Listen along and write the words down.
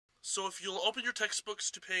So if you'll open your textbooks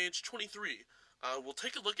to page 23, we'll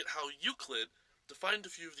take a look at how Euclid defined a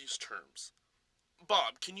few of these terms.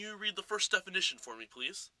 Bob, can you read the first definition for me,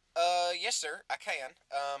 please? Yes, sir, I can.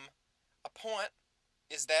 A point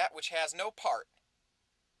is that which has no part.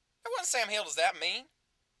 What in Sam Hill does that mean?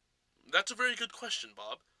 That's a very good question,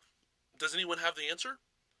 Bob. Does anyone have the answer?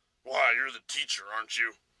 Why, you're the teacher, aren't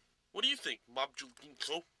you? What do you think, Bob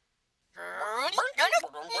Julinko?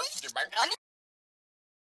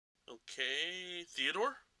 Okay,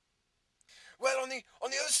 Theodore? Well, on the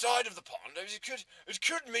other side of the pond, it could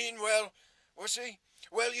mean,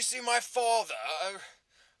 you see, my father,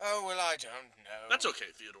 I don't know. That's okay,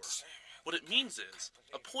 Theodore. What it means is,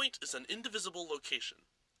 a point is an indivisible location.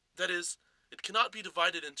 That is, it cannot be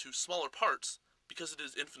divided into smaller parts because it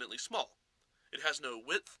is infinitely small. It has no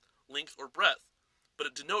width, length, or breadth, but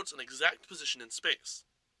it denotes an exact position in space.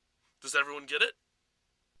 Does everyone get it?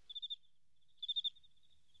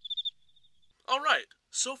 Alright,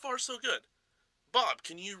 so far so good. Bob,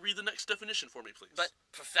 can you read the next definition for me, please? But,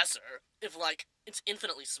 Professor, if, it's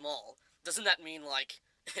infinitely small, doesn't that mean,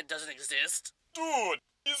 it doesn't exist? Dude,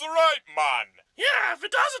 he's right, man. Yeah, if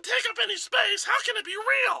it doesn't take up any space, how can it be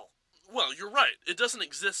real? Well, you're right. It doesn't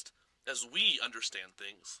exist as we understand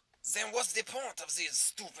things. Then what's the point of these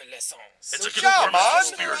stupid lessons? It's a Come on!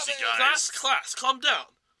 conspiracy, guys. Class, calm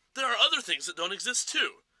down. There are other things that don't exist,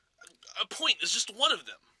 too. A point is just one of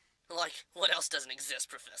them. What else doesn't exist,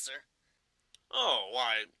 Professor? Oh,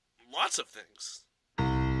 why, lots of things.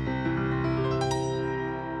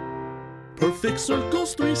 Perfect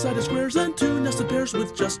circles, three-sided squares, and two nested pairs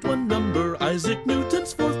with just one number. Isaac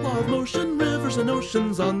Newton's fourth law of motion, rivers and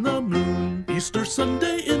oceans on the moon. Easter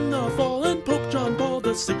Sunday in the fall, and Pope John Paul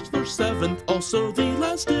the 6th or 7th. Also the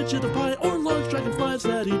last digit of pi, or large dragonflies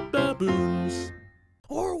that eat baboons.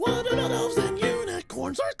 Or watermelon elves and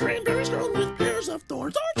unicorns, or cranberries grown with pairs of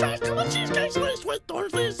thorns, or chocolate cheesecakes laced with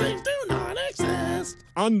thorns. These things do not exist.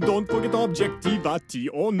 And don't forget objectivity,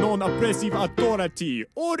 or non-oppressive authority,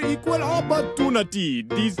 or equal opportunity.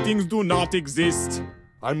 These things do not exist.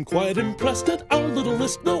 I'm quite impressed at our little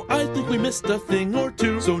list, though I think we missed a thing or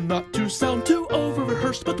two. So not to sound too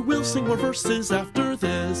over-rehearsed, but we'll sing more verses after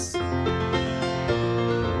this.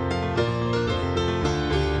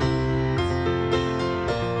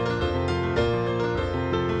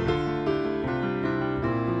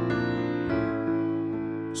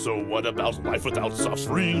 So what about life without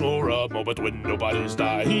suffering, or a moment when nobody's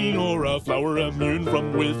dying, or a flower immune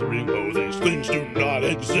from withering? Oh, these things do not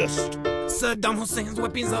exist. Saddam Hussein's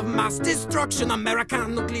weapons of mass destruction,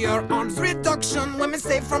 American nuclear arms reduction, women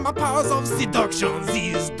saved from the powers of seduction.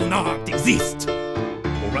 These do not exist.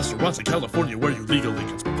 Or restaurants in California where you legally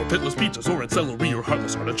can speak, or pitless pizzas, or in celery, or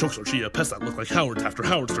heartless artichokes, or chia pests that look like Howard Taft or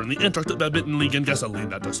Howard Stern, the Antarctic Badminton League, and gasoline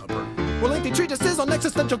that does supper. Well, lengthy treatises on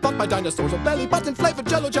existential thought by dinosaurs, or belly button flavored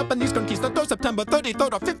jello, Japanese conquistadors, September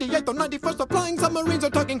 33rd or 58th or 91st, or flying submarines,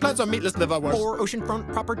 or talking plants, or meatless liverwurst. Or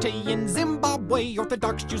oceanfront property in Zimbabwe,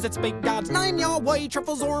 Orthodox Jews that speak God's name Yahweh,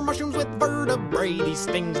 truffles or mushrooms with vertebrae. These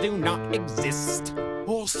things do not exist.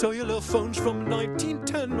 Or cellular phones from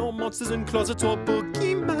 1910, or monsters in closets, or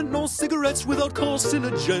boogeymen, or cigarettes without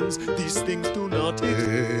carcinogens. These things do not exist.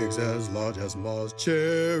 Eggs as large as Mars,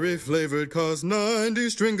 cherry flavored cars, 90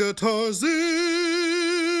 string guitars, immortal.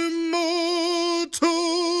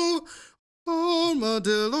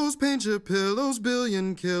 Armadillos, paint your pillows,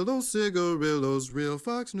 billion kilos, cigarillos, real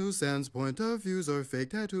Fox News, Sans point of views, or fake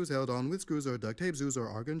tattoos held on with screws, or duct tape zoos, or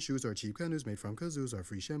argon shoes, or cheap canoes made from kazoos, or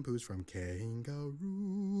free shampoos from kangaroos.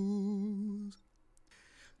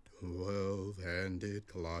 12-handed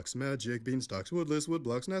clocks, magic beanstalks, woodless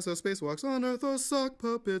woodblocks, NASA spacewalks on Earth, or sock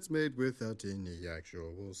puppets made without any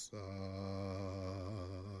actual socks.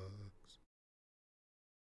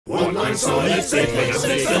 One-line solid steak, like a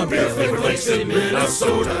steak, and beer-flavored lakes in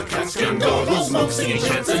Minnesota. Cats can goggles, smoke, singing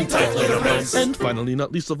chants, and tight leather pants. And finally,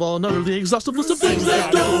 not least of all, an utterly exhaustive list of things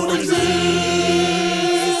that don't exist.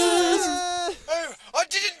 Oh, I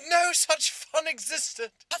didn't know such fun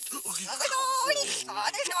existed.